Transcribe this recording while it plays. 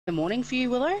The morning for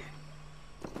you, Willow?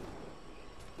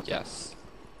 Yes.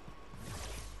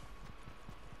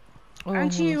 Oh,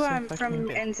 Aren't you let's see if I from can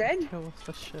get NZ? kill with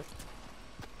this shit.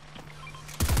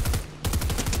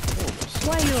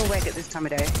 Why are you awake at this time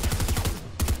of day?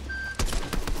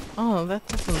 Oh, that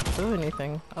doesn't do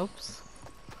anything. Oops.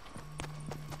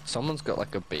 Someone's got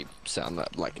like a beep sound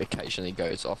that like occasionally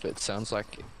goes off. It sounds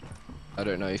like, I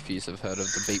don't know if you have heard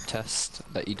of the beep test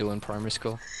that you do in primary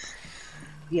school.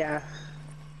 Yeah.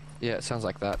 Yeah, it sounds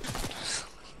like that. It's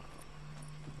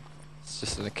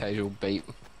just an occasional beep.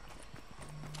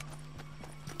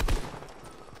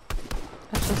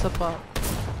 That's just a bot.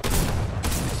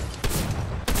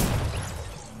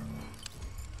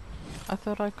 I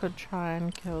thought I could try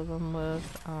and kill them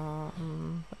with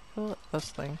this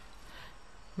thing.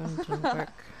 It didn't work.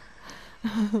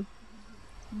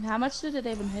 How much did it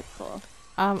even hit for?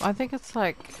 I think it's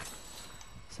like,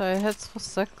 so it hits for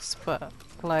 6, but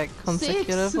like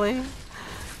consecutively.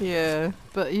 Yeah,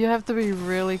 but you have to be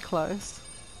really close.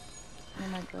 Oh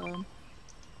my god.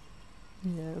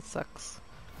 Yeah, it sucks.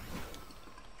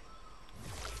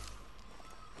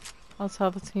 I'll tell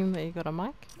the team that you got a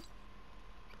mic.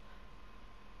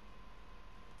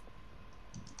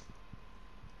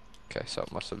 Okay, so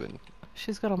it must have been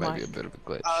She's got a maybe mic. a bit of a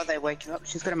glitch. Oh, they wake you up.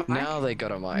 She's got a mic. Now they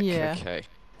got a mic. Yeah. Okay.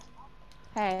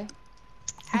 Hey.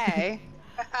 Hey.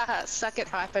 Suck it,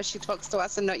 Hyper. She talks to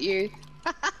us and not you.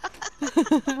 I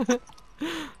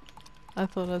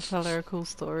thought I'd tell her a cool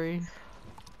story.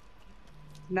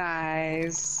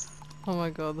 Nice. Oh my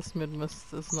god, this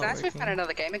mid-mist is not Nice we working. found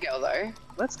another gamer girl, though.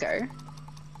 Let's go.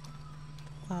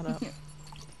 Hold up.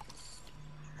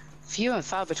 Few and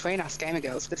far between us gamer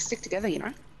girls. Gotta stick together, you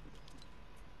know?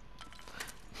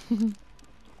 The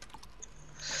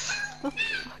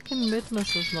fucking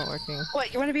mid-mist is not working.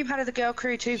 What, you want to be part of the girl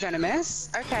crew too, Venomous?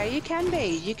 Okay, you can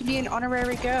be. You can be an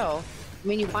honorary girl. I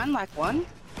mean, you won like one.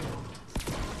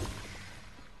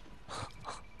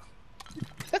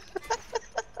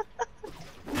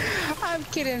 I'm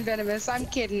kidding, Venomous. I'm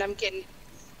kidding. I'm kidding.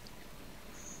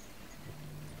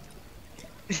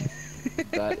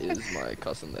 That is my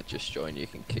cousin that just joined. You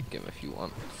can kick him if you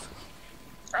want.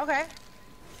 Okay.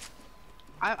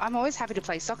 I'm always happy to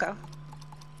play soccer.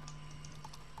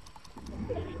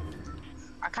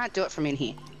 I can't do it from in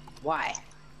here. Why?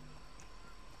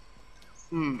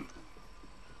 No,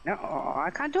 I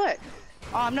can't do it.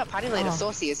 Oh, I'm not party leader. Oh.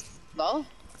 Saucey is. Lol.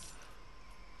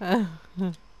 I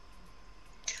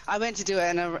went to do it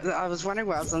and I was wondering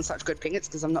why I was on such good ping. It's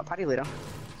because I'm not party leader.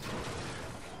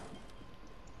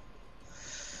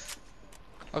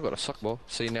 I got a soccer ball.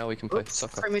 See, now we can play Oops,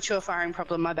 soccer. premature firing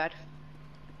problem, my bad.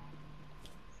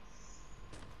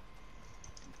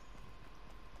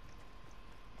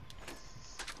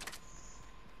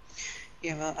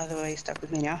 Yeah, well, otherwise stuck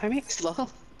with me now, homie. Lol.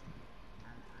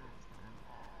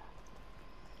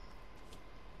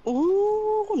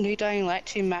 Ooh, new Dying Light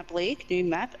 2 map league, new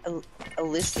map,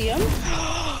 Elysium.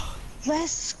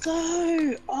 Let's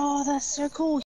go! Oh, that's so cool.